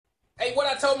Hey, what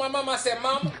I told my mama, I said,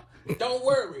 Mama, don't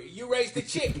worry. You raised the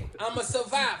chicken. I'm a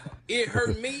survivor. It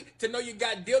hurt me to know you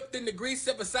got dipped in the grease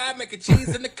up aside making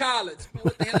cheese in the collards. Man,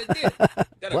 what the hell is this?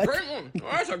 That a great one? Oh,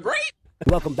 that's a great.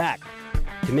 Welcome back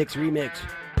to Mikk's Remix.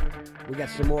 We got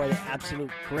some more of the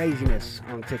absolute craziness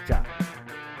on TikTok.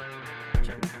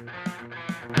 Check it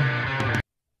out.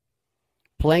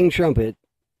 Playing trumpet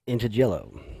into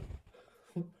Jello.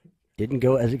 Didn't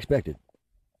go as expected.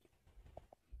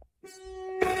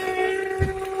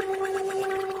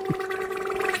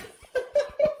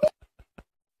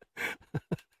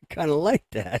 Kind of like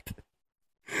that.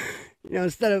 You know,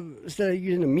 instead of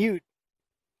using a mute,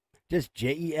 just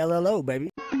Jello, baby.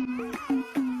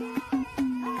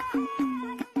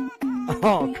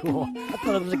 Oh, cool. I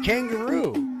thought it was a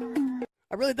kangaroo.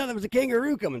 I really thought it was a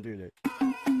kangaroo coming through there.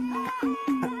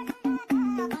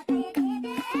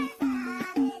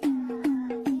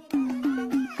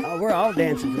 Oh, we're all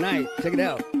dancing tonight. Check it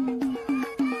out.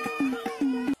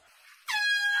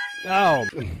 Oh.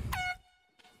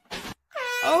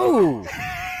 Oh.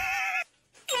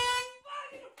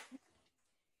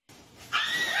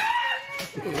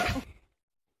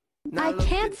 I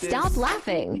can't stop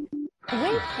laughing.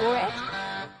 Wait for it.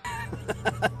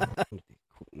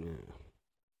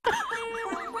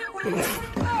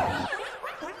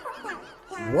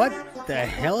 What the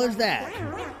hell is that?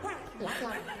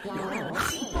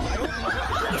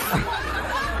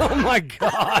 Oh my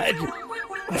God.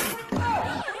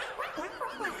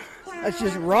 That's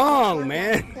just wrong,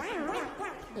 man.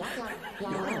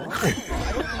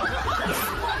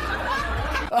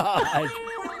 God.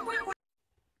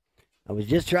 I was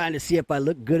just trying to see if I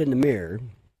look good in the mirror.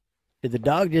 Did the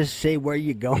dog just say, where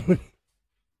you going?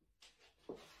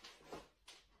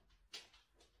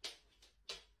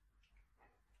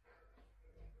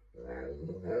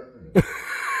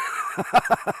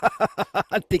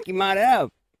 I think he might have.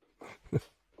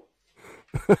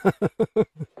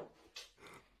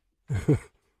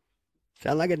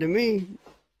 Sound like it to me.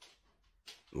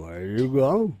 Where you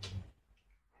go?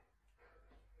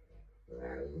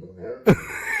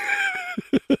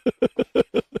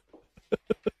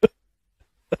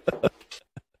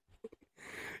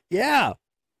 Yeah,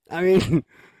 I mean,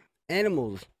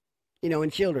 animals, you know,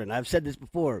 and children. I've said this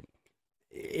before.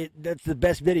 That's the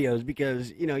best videos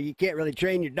because, you know, you can't really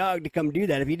train your dog to come do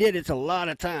that. If you did, it's a lot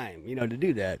of time, you know, to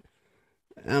do that.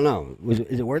 I don't know.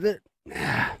 Is it worth it?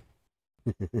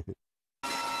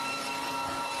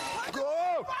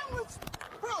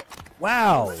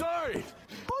 Wow. I'm sorry.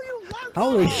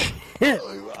 Holy shit.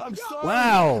 I'm sorry.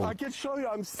 Wow. I can show you.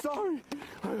 I'm sorry.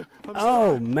 I'm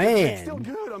oh, sorry. man. It's still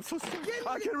good. I'm so sorry.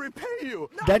 I can repay you.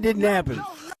 That didn't happen.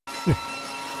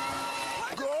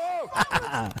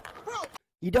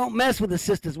 You don't mess with a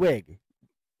sister's wig.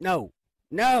 No.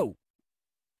 No.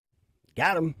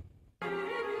 Got him.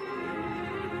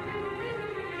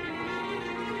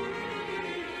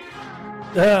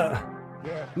 Yeah.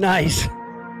 Nice.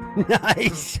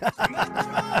 Nice. I'm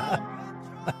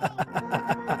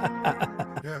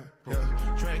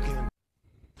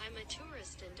a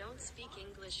tourist and don't speak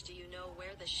English. Do you know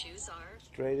where the shoes are?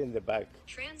 Straight in the back.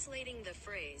 Translating the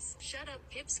phrase, shut up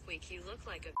pipsqueak, you look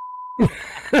like a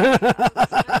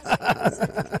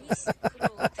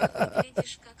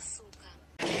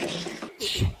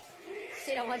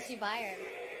She don't want you buy her.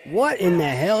 What in the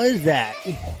hell is that?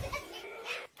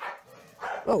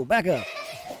 Oh, back up.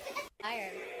 Buy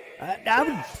her. I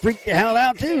would freak the hell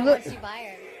out too. Look. Once you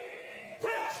buy her.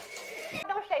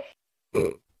 Don't say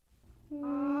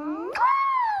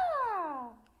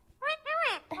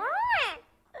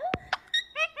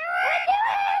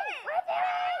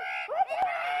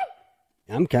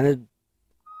I'm kind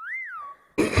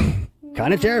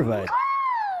of terrified.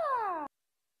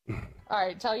 All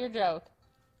right, tell your joke.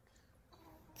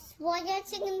 Why are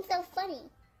chickens so funny?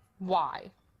 Why?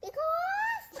 Because.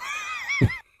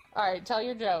 All right, tell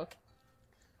your joke.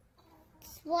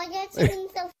 Why are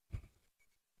chickens so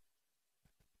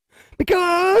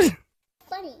Because.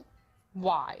 funny?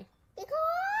 Why?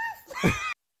 Because.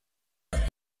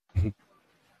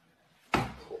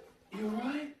 You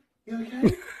alright? You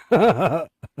okay? You okay?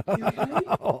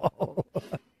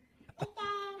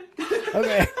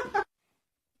 Okay.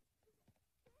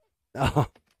 Oh.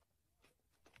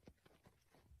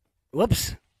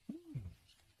 Whoops.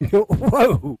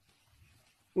 Whoa.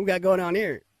 What we got going on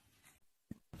here?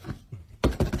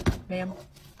 Ma'am.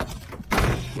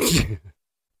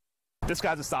 This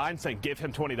guy's a sign saying give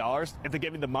him $20. If they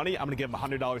give me the money, I'm going to give him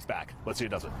 $100 back. Let's see who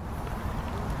does it.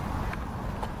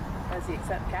 Does he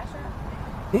accept Cash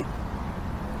App?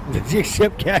 Does he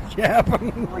accept Cash App?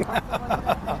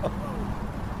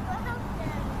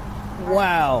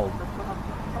 Wow.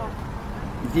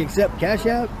 Do you accept Cash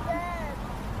App?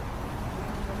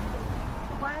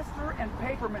 Plaster and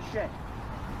paper mache.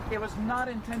 It was not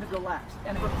intended to last.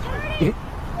 And it was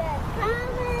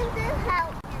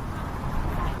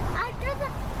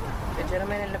The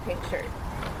gentleman in the pink shirt.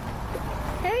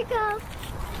 Here you go.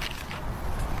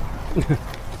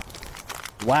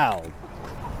 Wow.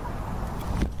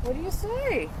 What do you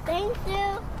say? Thank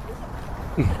you.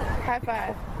 High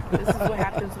five. This is what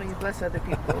happens when you bless other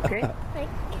people, okay? Thank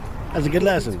you. That's a good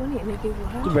lesson. 20 and they give you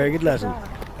It's a very good lesson.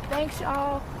 Thanks,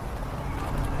 y'all.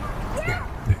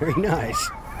 Very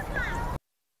nice.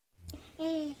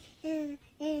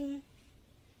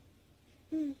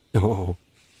 Oh.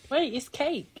 Wait, it's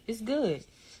cake. It's good.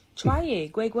 Try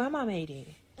it. Great grandma made it.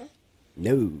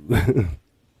 No.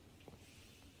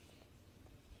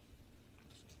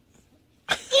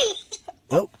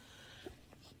 Oh.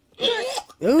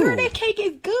 Ooh. Girl, that cake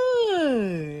is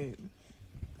good.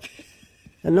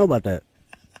 I don't know about that.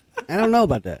 I don't know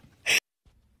about that.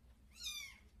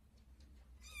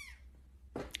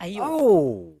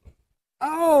 Oh.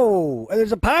 Oh. And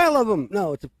there's a pile of them.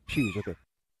 No, it's a shoes. Okay.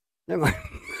 Never mind.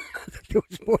 There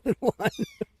was more than one.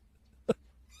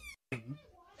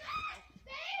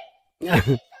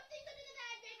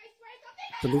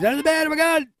 Something's under the bed. Oh my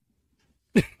God.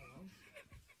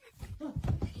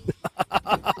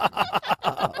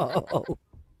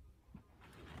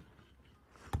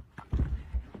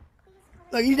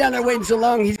 Look, he's down there waiting so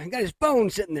long. He's got his phone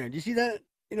sitting there. Do you see that?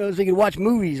 You know, so he can watch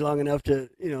movies long enough to,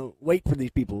 you know, wait for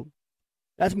these people.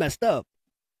 That's messed up.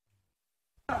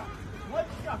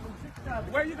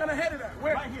 Where you gonna head it at?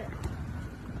 Where? Right here.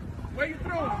 Where you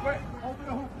throwing it? Where? Over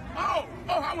the hoop. Oh,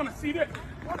 I wanna see this.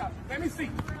 Hold up. Let me see.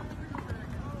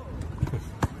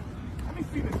 Let me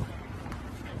see this.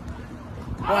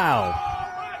 Wow.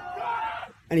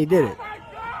 And he did it.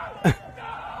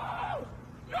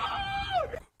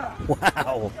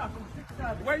 Wow.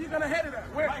 Where you gonna head it at?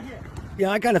 Where? Right here.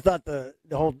 Yeah, I kind of thought the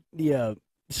whole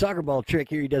soccer ball trick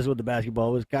here he does with the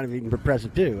basketball was kind of even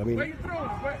impressive too. I mean, Where you throwing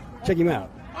it? Where? check him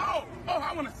out. Oh,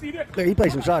 I wanna see this. There, he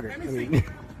plays some soccer. I mean,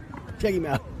 check him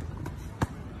out.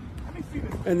 Let me see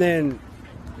this. And then,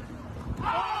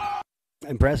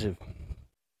 impressive.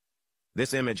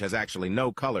 This image has actually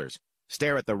no colors.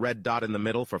 Stare at the red dot in the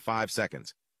middle for 5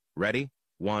 seconds. Ready?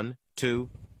 1, 2,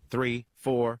 3,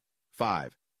 4,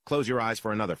 5. Close your eyes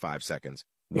for another 5 seconds.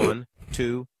 1,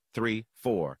 2, 3,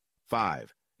 4,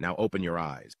 5. Now open your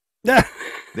eyes.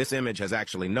 This image has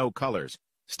actually no colors.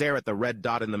 Stare at the red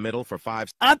dot in the middle for 5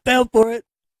 seconds. I fell for it.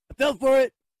 I fell for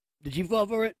it. Did you fall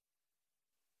for it?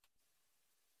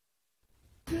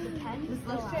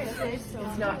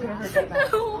 It's not gonna hurt that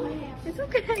bad. No, it's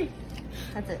okay.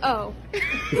 That's it. Oh.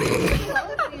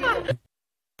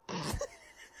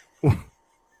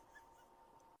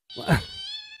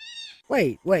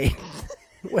 Wait.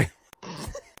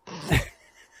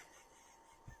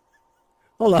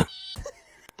 Hold on.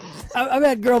 I've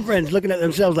had girlfriends looking at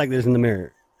themselves like this in the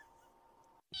mirror.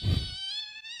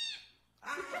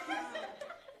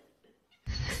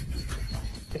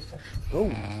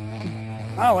 Oh.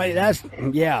 Oh, wait, that's,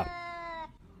 yeah.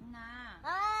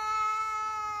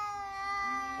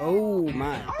 Oh,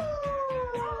 my.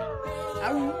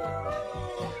 Ow.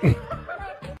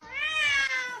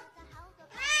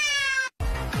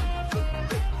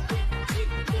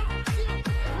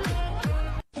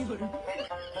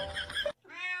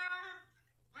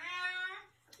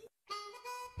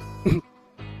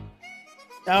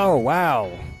 Oh,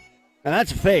 wow. Now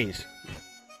that's a face.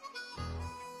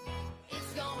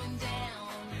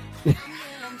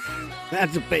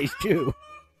 That's a face, too.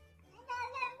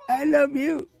 I love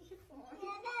you.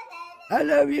 I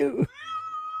love you.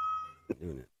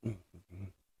 Doing it.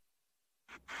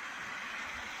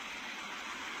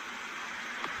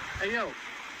 Hey, yo.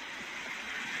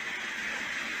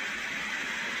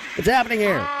 What's happening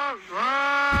here?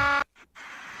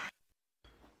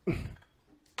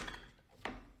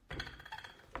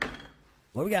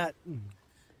 What we got?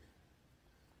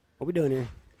 What we doing here?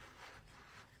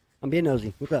 I'm being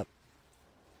nosy. What's up?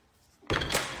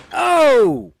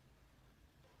 Oh!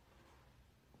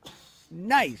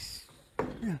 Nice.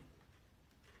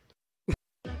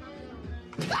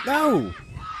 No!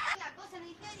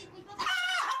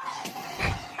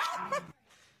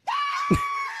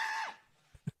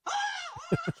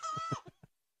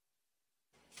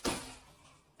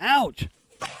 Ouch!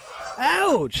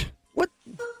 Ouch! What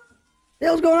the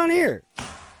hell's going on here?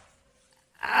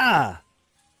 Ah!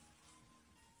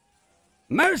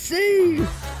 Mercy!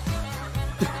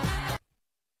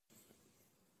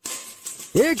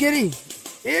 Here, kitty!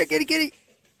 Here, kitty, kitty!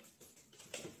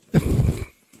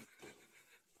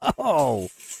 Oh!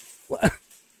 What?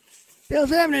 the hell's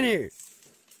happening here?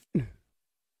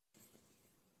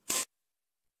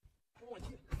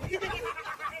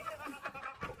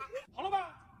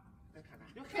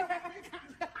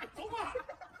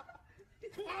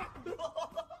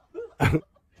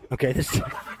 Okay, this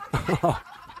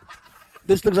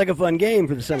this looks like a fun game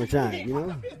for the summertime, you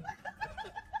know?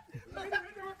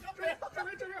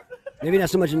 Maybe not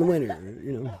so much in the winter,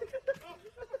 you know?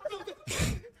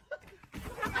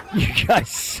 You guys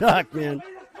suck, man.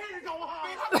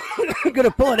 I'm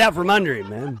gonna pull it out from under him,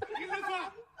 man.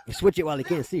 You switch it while he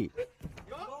can't see.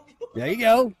 There you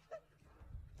go.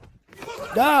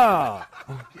 Ah!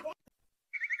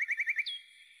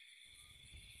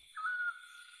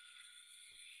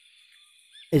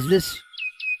 Is this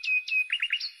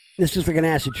is like an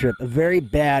acid trip, a very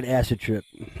bad acid trip.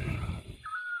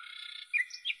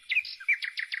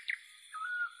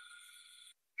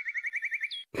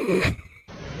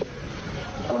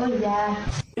 Oh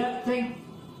yeah. Yeah, think.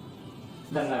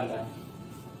 Done.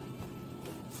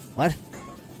 What?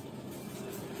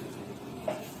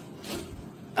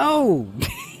 Oh,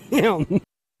 damn. Do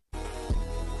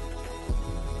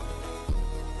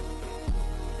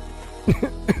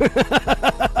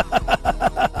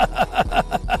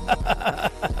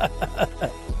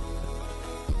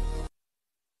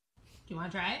you want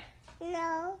to try it?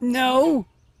 No. No.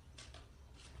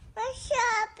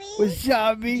 Wasabi. Do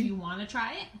Wasabi. you want to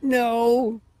try it?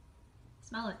 No.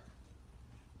 Smell it.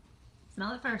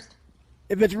 Smell it first.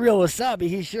 If it's real wasabi,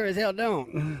 he sure as hell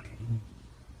don't.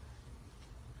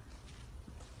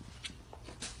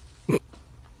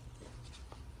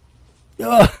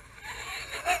 Oh.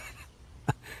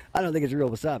 I don't think it's real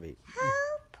wasabi.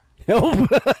 Help! You want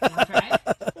to try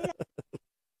it?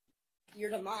 Your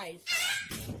demise.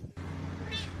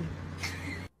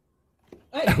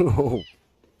 Oh.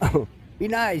 Oh. Be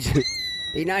nice.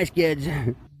 Be nice, kids.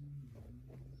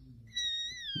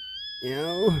 You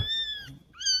know?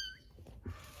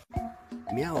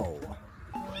 Meow.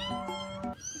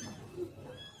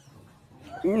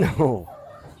 No.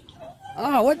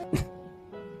 Oh, what?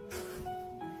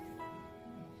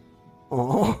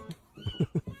 Oh.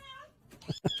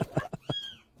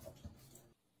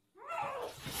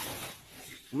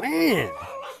 Man,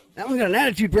 that one's got an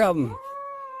attitude problem.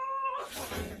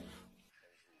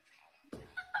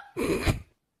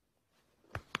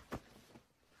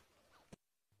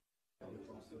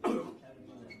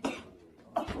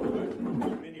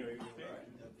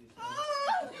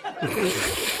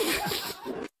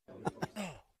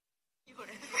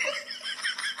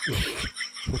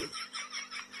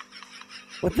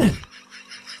 What the?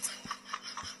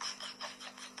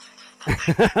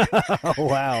 Oh,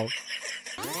 wow.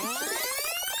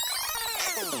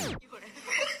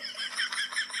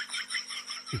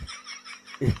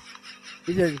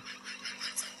 He said,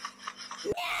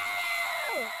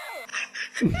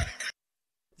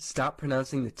 Stop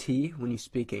pronouncing the T when you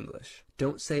speak English.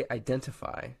 Don't say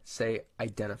identify, say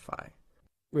identify.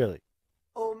 Really?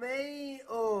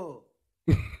 Omeo.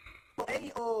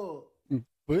 Omeo.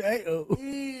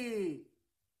 E.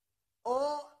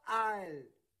 O. Al.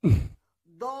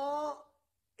 Do.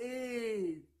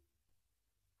 E.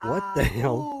 What the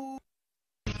hell?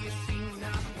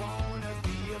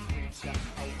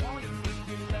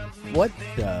 What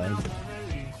the?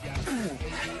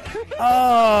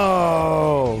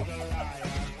 Oh!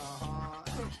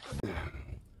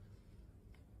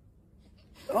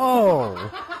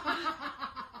 Oh!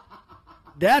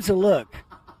 That's a look.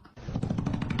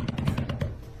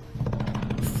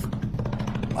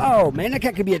 Oh, man, that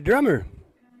cat could be a drummer.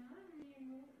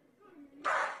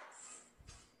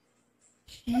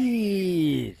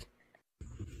 Jeez.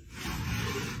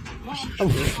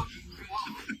 Oh.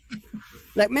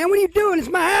 Like, man, what are you doing? It's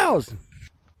my house.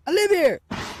 I live here.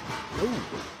 Ooh.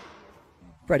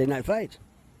 Friday night fights.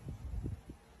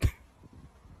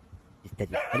 I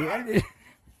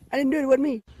didn't do it. It wasn't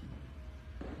me.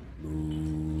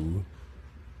 Ooh.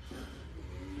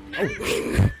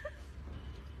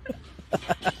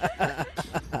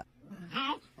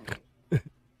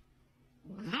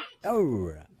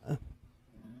 Oh. Oh.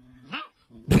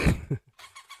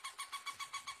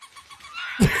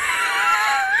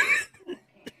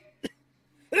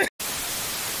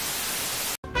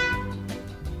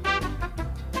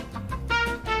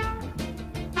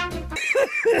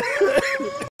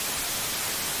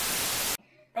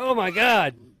 Oh my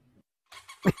God.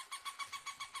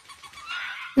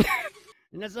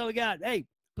 And that's all we got. Hey,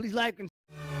 please like and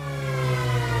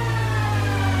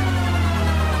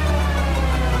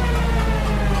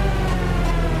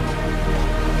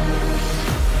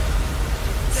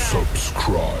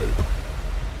subscribe.